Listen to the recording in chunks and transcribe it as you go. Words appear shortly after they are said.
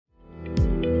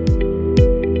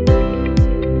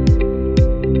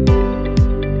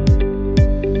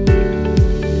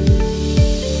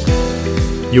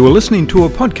You are listening to a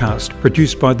podcast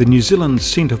produced by the New Zealand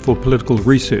Centre for Political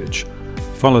Research.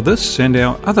 Follow this and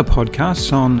our other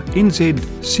podcasts on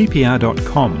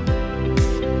nzcpr.com.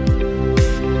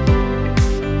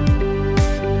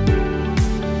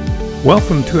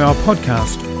 Welcome to our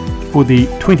podcast for the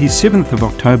 27th of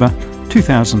October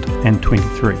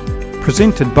 2023,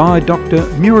 presented by Dr.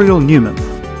 Muriel Newman.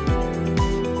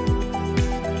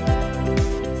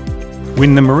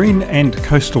 When the Marine and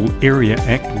Coastal Area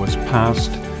Act was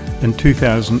passed in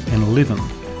 2011,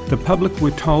 the public were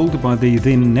told by the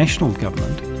then national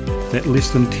government that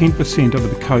less than 10% of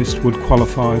the coast would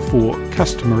qualify for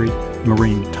customary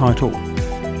marine title.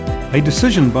 A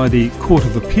decision by the Court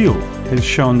of Appeal has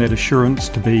shown that assurance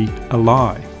to be a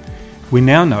lie. We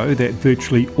now know that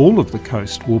virtually all of the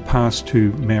coast will pass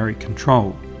to Maori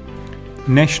control.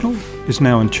 National is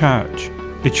now in charge.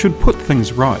 It should put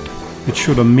things right. It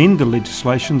should amend the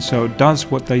legislation so it does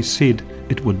what they said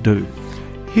it would do.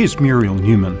 Here's Muriel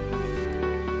Newman.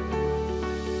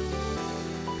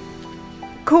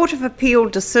 Court of Appeal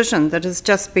decision that has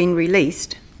just been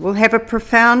released will have a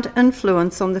profound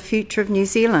influence on the future of New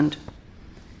Zealand.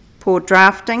 Poor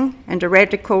drafting and a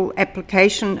radical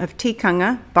application of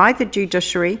tikanga by the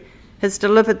judiciary has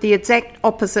delivered the exact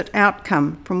opposite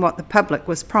outcome from what the public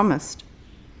was promised.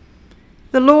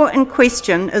 The law in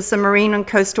question is the Marine and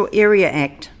Coastal Area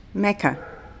Act, MACA.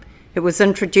 It was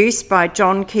introduced by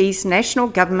John Key's national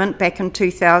government back in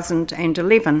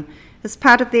 2011 as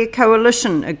part of their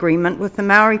coalition agreement with the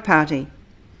Maori Party.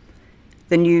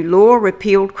 The new law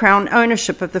repealed Crown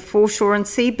ownership of the foreshore and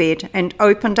seabed and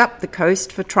opened up the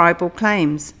coast for tribal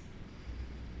claims.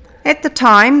 At the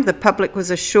time, the public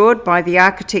was assured by the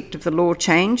architect of the law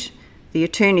change, the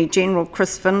Attorney General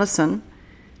Chris Finlayson,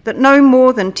 that no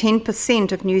more than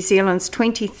 10% of New Zealand's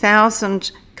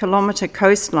 20,000 kilometre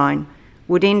coastline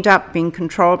would end up being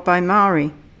controlled by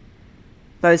Maori.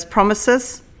 Those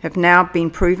promises have now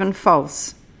been proven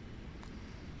false.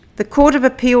 The Court of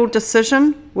Appeal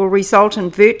decision will result in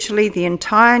virtually the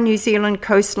entire New Zealand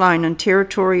coastline and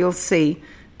territorial sea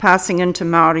passing into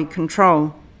Maori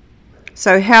control.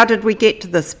 So how did we get to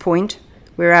this point,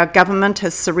 where our government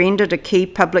has surrendered a key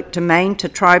public domain to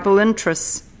tribal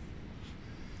interests?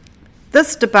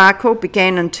 This debacle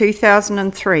began in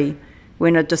 2003,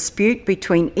 when a dispute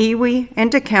between iwi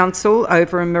and a council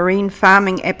over a marine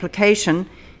farming application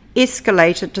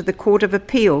escalated to the Court of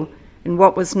Appeal in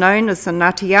what was known as the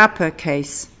Ngāti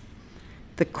case.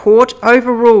 The court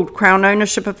overruled Crown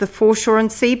ownership of the foreshore and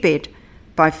seabed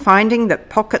by finding that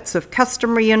pockets of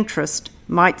customary interest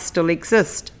might still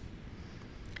exist.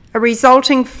 A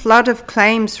resulting flood of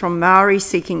claims from Maori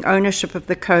seeking ownership of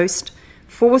the coast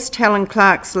forced Helen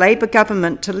Clark's Labour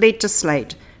government to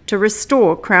legislate to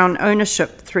restore Crown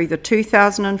ownership through the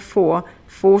 2004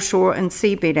 Foreshore and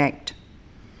Seabed Act.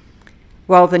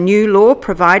 While the new law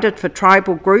provided for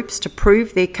tribal groups to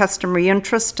prove their customary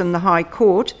interest in the High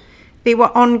Court, there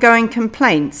were ongoing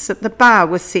complaints that the bar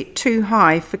was set too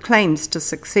high for claims to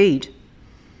succeed.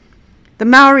 The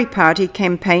Maori Party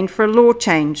campaigned for a law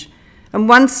change, and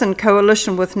once in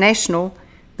coalition with National,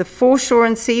 the Foreshore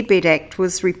and Seabed Act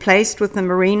was replaced with the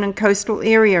Marine and Coastal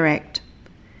Area Act.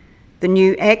 The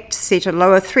new Act set a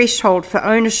lower threshold for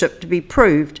ownership to be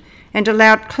proved and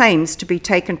allowed claims to be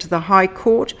taken to the High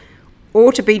Court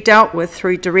or to be dealt with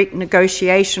through direct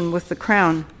negotiation with the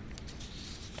Crown.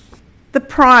 The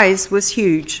prize was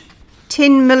huge: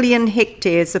 10 million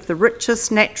hectares of the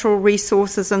richest natural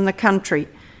resources in the country,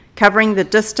 covering the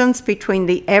distance between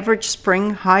the average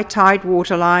spring high tide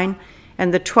waterline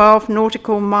and the 12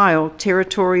 nautical mile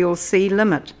territorial sea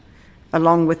limit,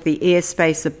 along with the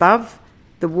airspace above,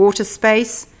 the water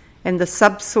space, and the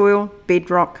subsoil,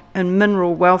 bedrock, and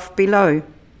mineral wealth below.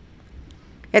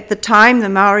 At the time, the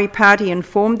Maori Party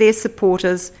informed their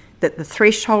supporters that the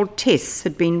threshold tests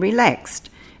had been relaxed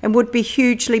and would be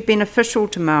hugely beneficial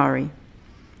to Maori.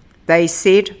 They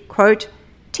said, quote,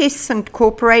 "Tests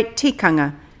incorporate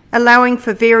tikanga, allowing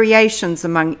for variations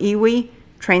among iwi,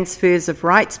 transfers of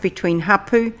rights between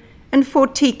hapu, and for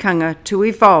tikanga to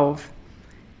evolve.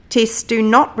 Tests do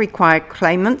not require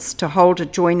claimants to hold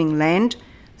adjoining land,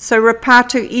 so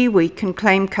Rapatu iwi can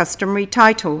claim customary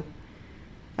title.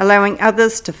 Allowing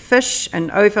others to fish and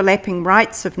overlapping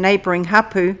rights of neighbouring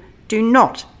hapu do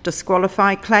not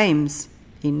disqualify claims."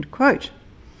 End quote.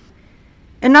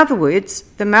 In other words,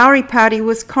 the Maori Party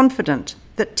was confident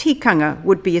that tikanga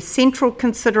would be a central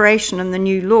consideration in the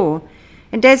new law,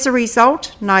 and as a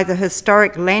result, neither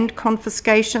historic land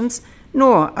confiscations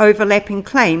nor overlapping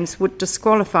claims would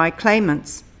disqualify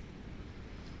claimants.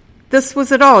 This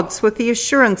was at odds with the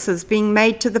assurances being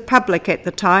made to the public at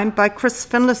the time by Chris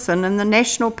Finlayson and the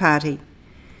National Party.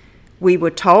 We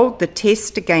were told the tests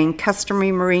to gain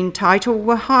customary marine title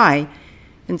were high.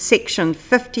 In Section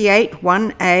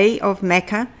 58(1)(a) of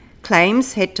MACA,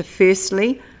 claims had to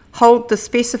firstly hold the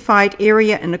specified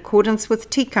area in accordance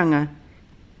with tikanga,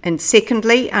 and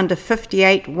secondly, under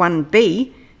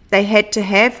 58(1)(b), they had to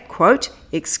have, quote,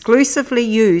 exclusively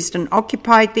used and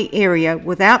occupied the area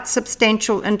without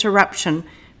substantial interruption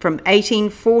from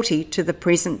 1840 to the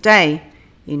present day,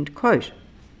 end quote.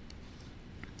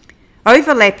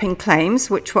 Overlapping claims,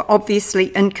 which were obviously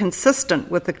inconsistent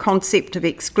with the concept of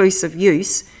exclusive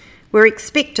use, were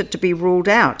expected to be ruled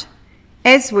out,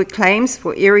 as were claims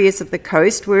for areas of the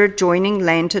coast where adjoining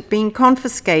land had been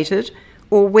confiscated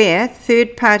or where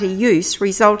third-party use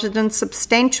resulted in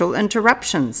substantial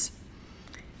interruptions.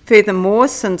 Furthermore,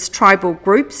 since tribal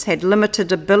groups had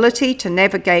limited ability to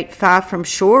navigate far from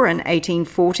shore in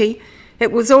 1840,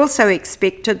 it was also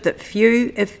expected that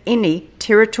few, if any,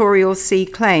 territorial sea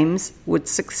claims would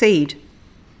succeed.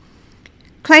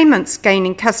 Claimants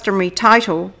gaining customary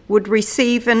title would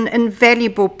receive an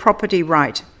invaluable property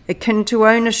right akin to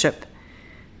ownership.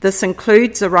 This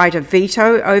includes a right of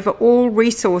veto over all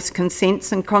resource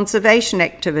consents and conservation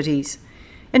activities,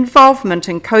 involvement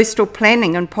in coastal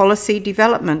planning and policy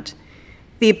development,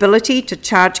 the ability to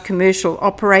charge commercial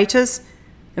operators,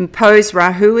 impose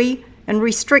rahui, and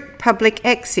restrict public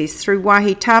access through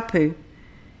wahi tapu,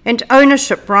 and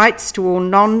ownership rights to all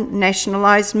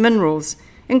non-nationalised minerals,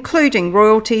 including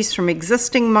royalties from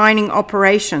existing mining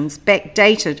operations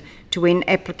backdated to when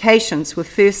applications were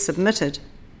first submitted.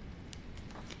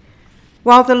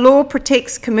 While the law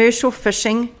protects commercial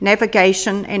fishing,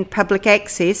 navigation and public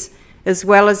access, as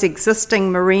well as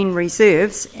existing marine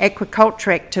reserves,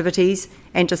 aquaculture activities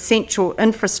and essential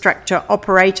infrastructure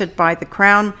operated by the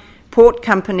Crown, port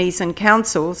companies and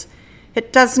councils,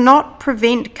 it does not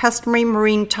prevent customary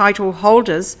marine title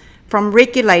holders from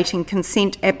regulating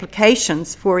consent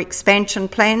applications for expansion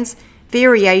plans,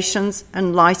 variations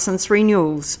and licence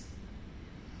renewals.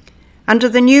 Under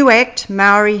the new Act,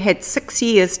 Maori had 6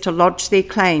 years to lodge their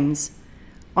claims.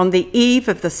 On the eve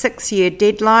of the 6-year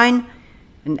deadline,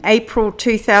 in April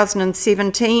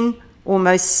 2017,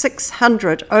 almost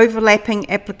 600 overlapping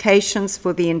applications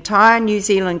for the entire New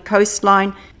Zealand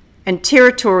coastline and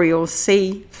territorial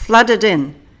sea flooded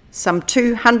in, some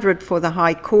 200 for the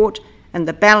High Court and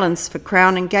the balance for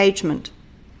Crown engagement.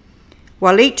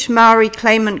 While each Maori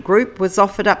claimant group was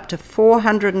offered up to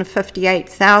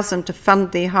 $458,000 to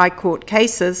fund their High Court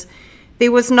cases,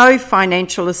 there was no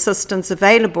financial assistance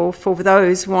available for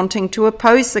those wanting to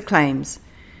oppose the claims.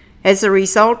 As a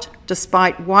result,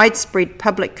 despite widespread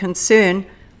public concern,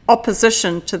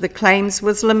 opposition to the claims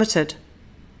was limited.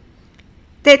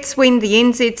 That's when the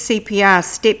NZCPR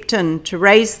stepped in to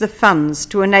raise the funds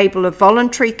to enable a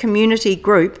voluntary community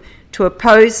group to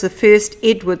oppose the first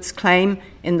Edwards claim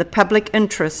in the public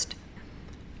interest.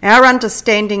 Our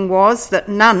understanding was that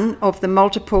none of the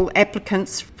multiple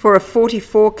applicants for a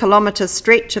 44-kilometre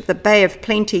stretch of the Bay of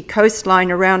Plenty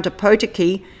coastline around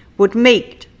Opotiki would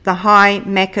meet the high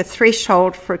MACA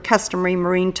threshold for a customary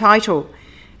marine title,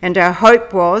 and our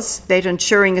hope was that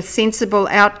ensuring a sensible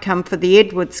outcome for the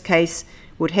Edwards case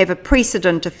would have a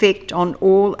precedent effect on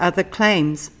all other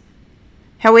claims.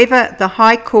 However, the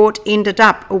High Court ended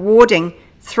up awarding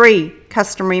 3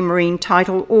 customary marine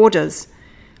title orders,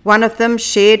 one of them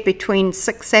shared between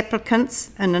 6 applicants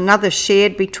and another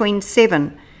shared between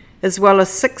 7, as well as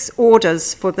 6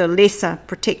 orders for the lesser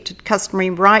protected customary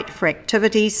right for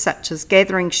activities such as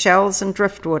gathering shells and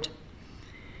driftwood.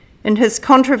 In his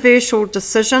controversial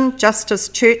decision, Justice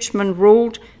Churchman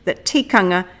ruled that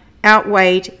tikanga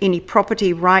outweighed any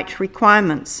property right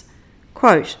requirements.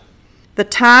 Quote, "The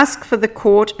task for the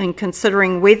court in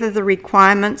considering whether the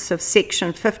requirements of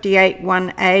Section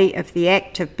 58(1)(a) of the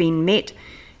Act have been met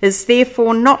is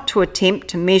therefore not to attempt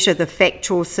to measure the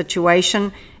factual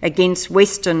situation against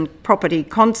Western property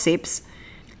concepts.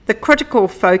 The critical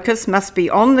focus must be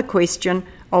on the question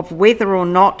of whether or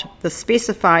not the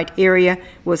specified area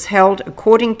was held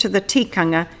according to the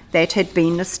tikanga that had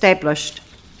been established."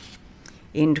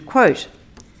 End quote.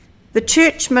 The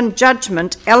Churchman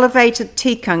judgment elevated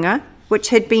tikanga, which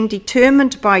had been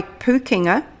determined by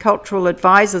pukenga, cultural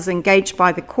advisors engaged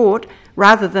by the court,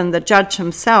 rather than the judge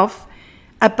himself,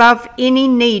 above any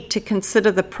need to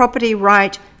consider the property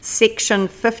right Section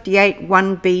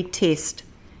 58(1)(b) test,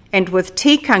 and with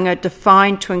tikanga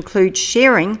defined to include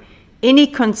sharing, any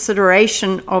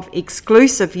consideration of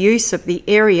exclusive use of the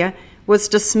area was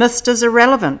dismissed as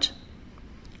irrelevant.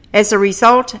 As a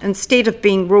result, instead of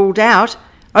being ruled out,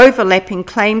 overlapping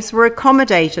claims were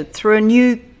accommodated through a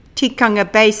new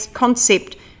tikanga-based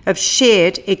concept of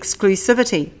shared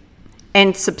exclusivity.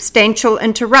 and substantial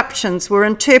interruptions were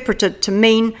interpreted to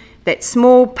mean that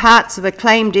small parts of a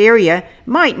claimed area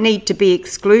might need to be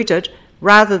excluded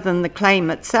rather than the claim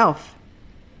itself.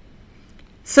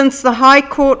 Since the High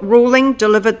Court ruling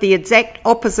delivered the exact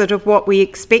opposite of what we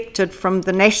expected from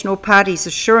the National Party's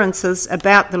assurances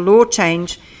about the law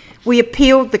change, we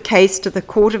appealed the case to the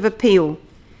Court of Appeal.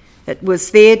 It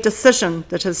was their decision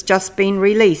that has just been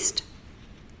released.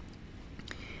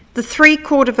 The 3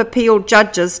 Court of Appeal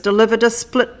judges delivered a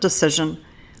split decision.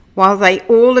 While they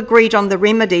all agreed on the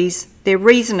remedies, their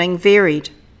reasoning varied.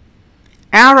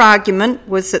 Our argument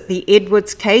was that the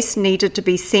Edwards case needed to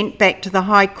be sent back to the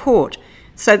High Court,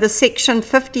 so the Section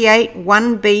 58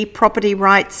 1B property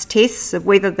rights tests of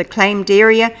whether the claimed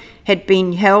area had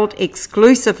been held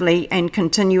exclusively and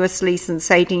continuously since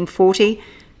 1840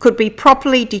 could be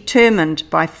properly determined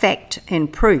by fact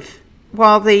and proof.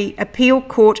 While the appeal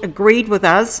court agreed with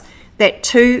us that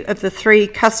 2 of the 3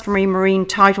 customary marine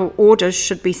title orders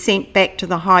should be sent back to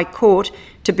the High Court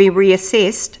to be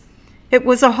reassessed, it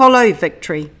was a hollow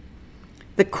victory.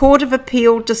 The Court of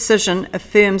Appeal decision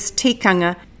affirms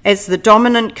tikanga as the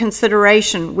dominant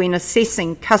consideration when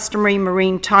assessing customary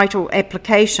marine title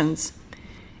applications.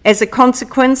 As a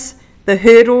consequence, the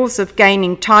hurdles of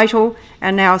gaining title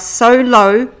are now so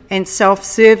low and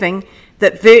self-serving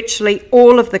that virtually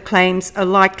all of the claims are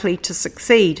likely to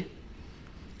succeed.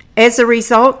 As a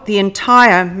result, the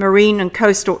entire marine and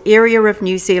coastal area of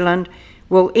New Zealand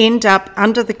will end up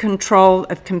under the control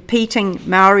of competing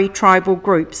Maori tribal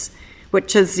groups,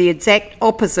 which is the exact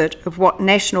opposite of what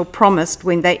National promised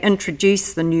when they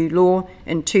introduced the new law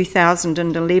in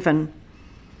 2011.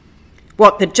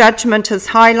 What the judgment has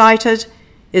highlighted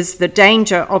is the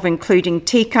danger of including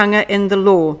tikanga in the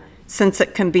law, since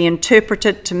it can be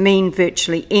interpreted to mean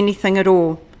virtually anything at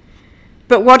all.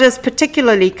 But what is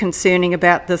particularly concerning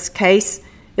about this case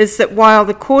is that while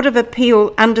the Court of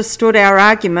Appeal understood our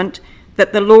argument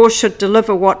that the law should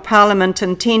deliver what Parliament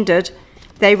intended,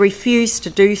 they refused to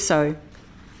do so.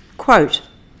 Quote,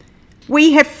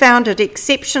 "We have found it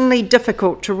exceptionally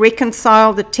difficult to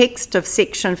reconcile the text of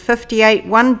Section 58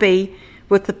 1B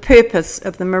with the purpose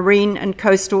of the Marine and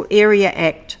Coastal Area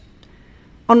Act.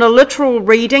 On a literal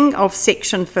reading of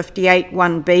Section 58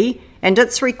 1B and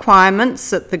its requirements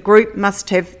that the group must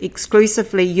have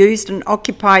exclusively used and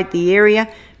occupied the area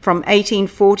from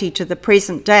 1840 to the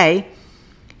present day,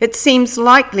 it seems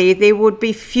likely there would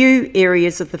be few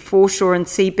areas of the foreshore and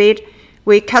seabed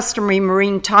where customary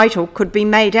marine title could be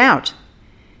made out.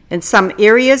 In some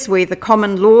areas where the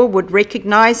common law would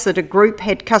recognise that a group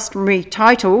had customary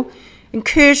title,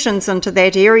 incursions into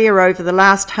that area over the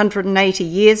last 180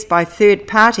 years by third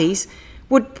parties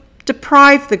would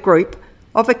deprive the group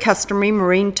of a customary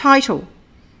marine title.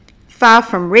 Far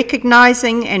from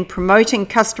recognising and promoting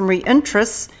customary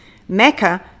interests,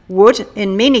 MACA would,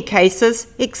 in many cases,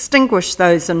 extinguish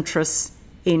those interests."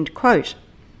 End quote.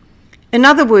 In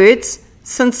other words,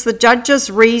 since the judges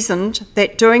reasoned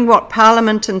that doing what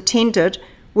Parliament intended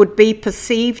would be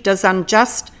perceived as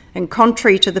unjust and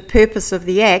contrary to the purpose of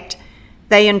the Act,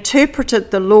 they interpreted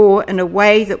the law in a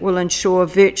way that will ensure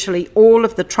virtually all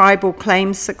of the tribal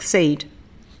claims succeed.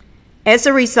 As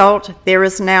a result, there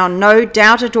is now no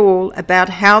doubt at all about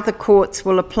how the courts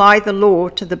will apply the law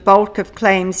to the bulk of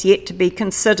claims yet to be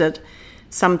considered,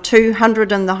 some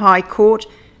 200 in the High Court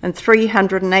and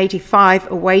 385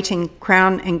 awaiting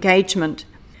Crown engagement.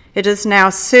 It is now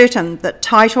certain that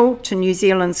title to New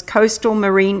Zealand's coastal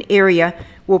marine area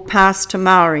will pass to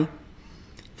Maori.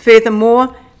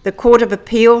 Furthermore, the Court of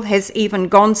Appeal has even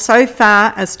gone so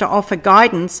far as to offer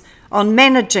guidance on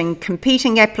managing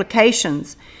competing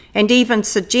applications and even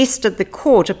suggested the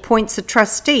court appoints a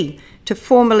trustee to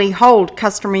formally hold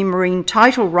customary marine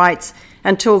title rights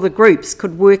until the groups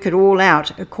could work it all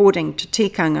out according to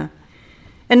tikanga.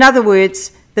 In other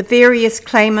words, the various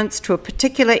claimants to a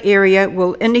particular area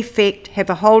will in effect have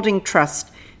a holding trust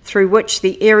through which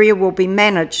the area will be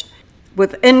managed,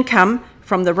 with income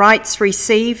from the rights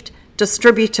received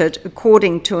distributed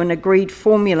according to an agreed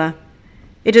formula.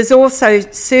 It is also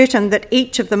certain that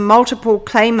each of the multiple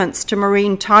claimants to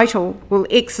marine title will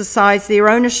exercise their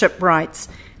ownership rights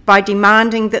by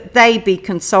demanding that they be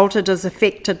consulted as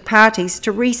affected parties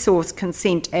to resource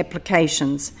consent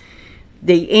applications.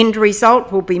 The end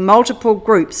result will be multiple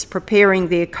groups preparing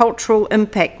their cultural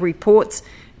impact reports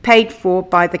paid for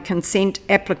by the consent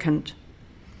applicant.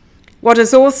 What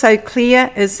is also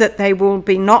clear is that they will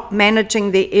be not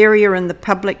managing their area in the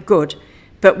public good,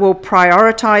 but will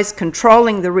prioritise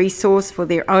controlling the resource for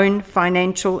their own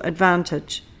financial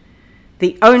advantage.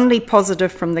 The only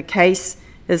positive from the case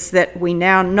is that we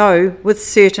now know with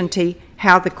certainty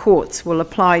how the courts will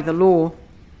apply the law.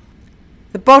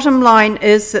 The bottom line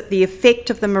is that the effect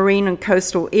of the Marine and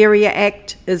Coastal Area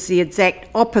Act is the exact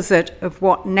opposite of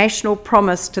what National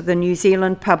promised to the New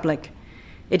Zealand public.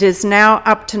 It is now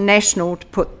up to National to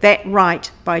put that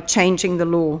right by changing the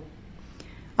law.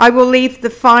 I will leave the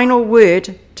final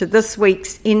word to this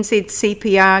week's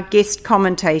NZCPR guest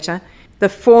commentator, the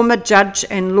former judge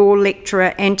and law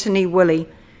lecturer Anthony Willey,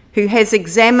 who has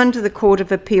examined the Court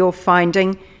of Appeal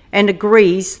finding and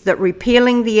agrees that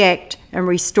repealing the Act and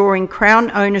restoring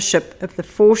Crown ownership of the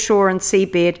foreshore and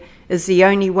seabed is the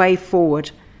only way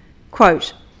forward.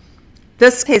 Quote,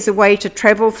 "This has a way to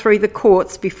travel through the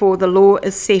courts before the law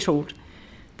is settled.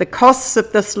 The costs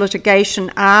of this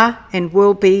litigation are and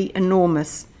will be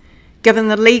enormous. Given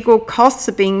the legal costs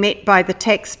are being met by the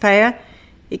taxpayer,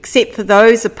 except for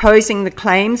those opposing the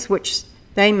claims, which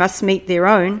they must meet their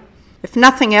own. If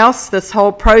nothing else, this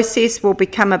whole process will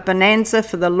become a bonanza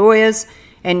for the lawyers,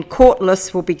 and court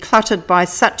lists will be cluttered by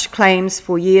such claims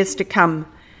for years to come.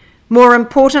 More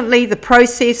importantly, the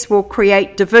process will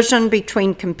create division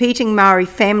between competing Maori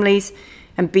families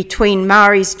and between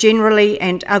Maoris generally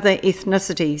and other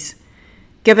ethnicities.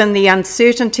 Given the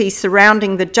uncertainty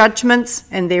surrounding the judgments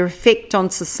and their effect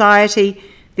on society,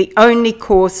 the only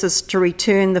course is to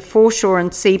return the foreshore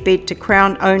and seabed to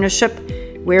Crown ownership,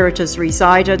 where it has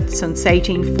resided since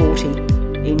 1840.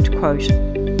 End quote.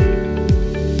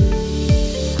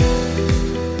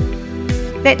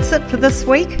 That's it for this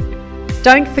week.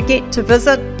 Don't forget to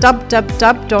visit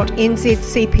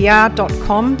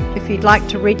www.nzcpr.com if you'd like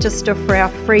to register for our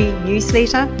free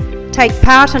newsletter, take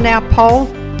part in our poll,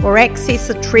 or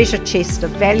access a treasure chest of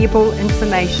valuable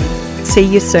information. See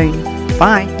you soon.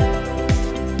 Bye.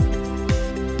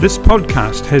 This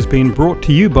podcast has been brought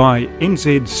to you by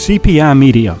NZCPR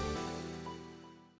Media.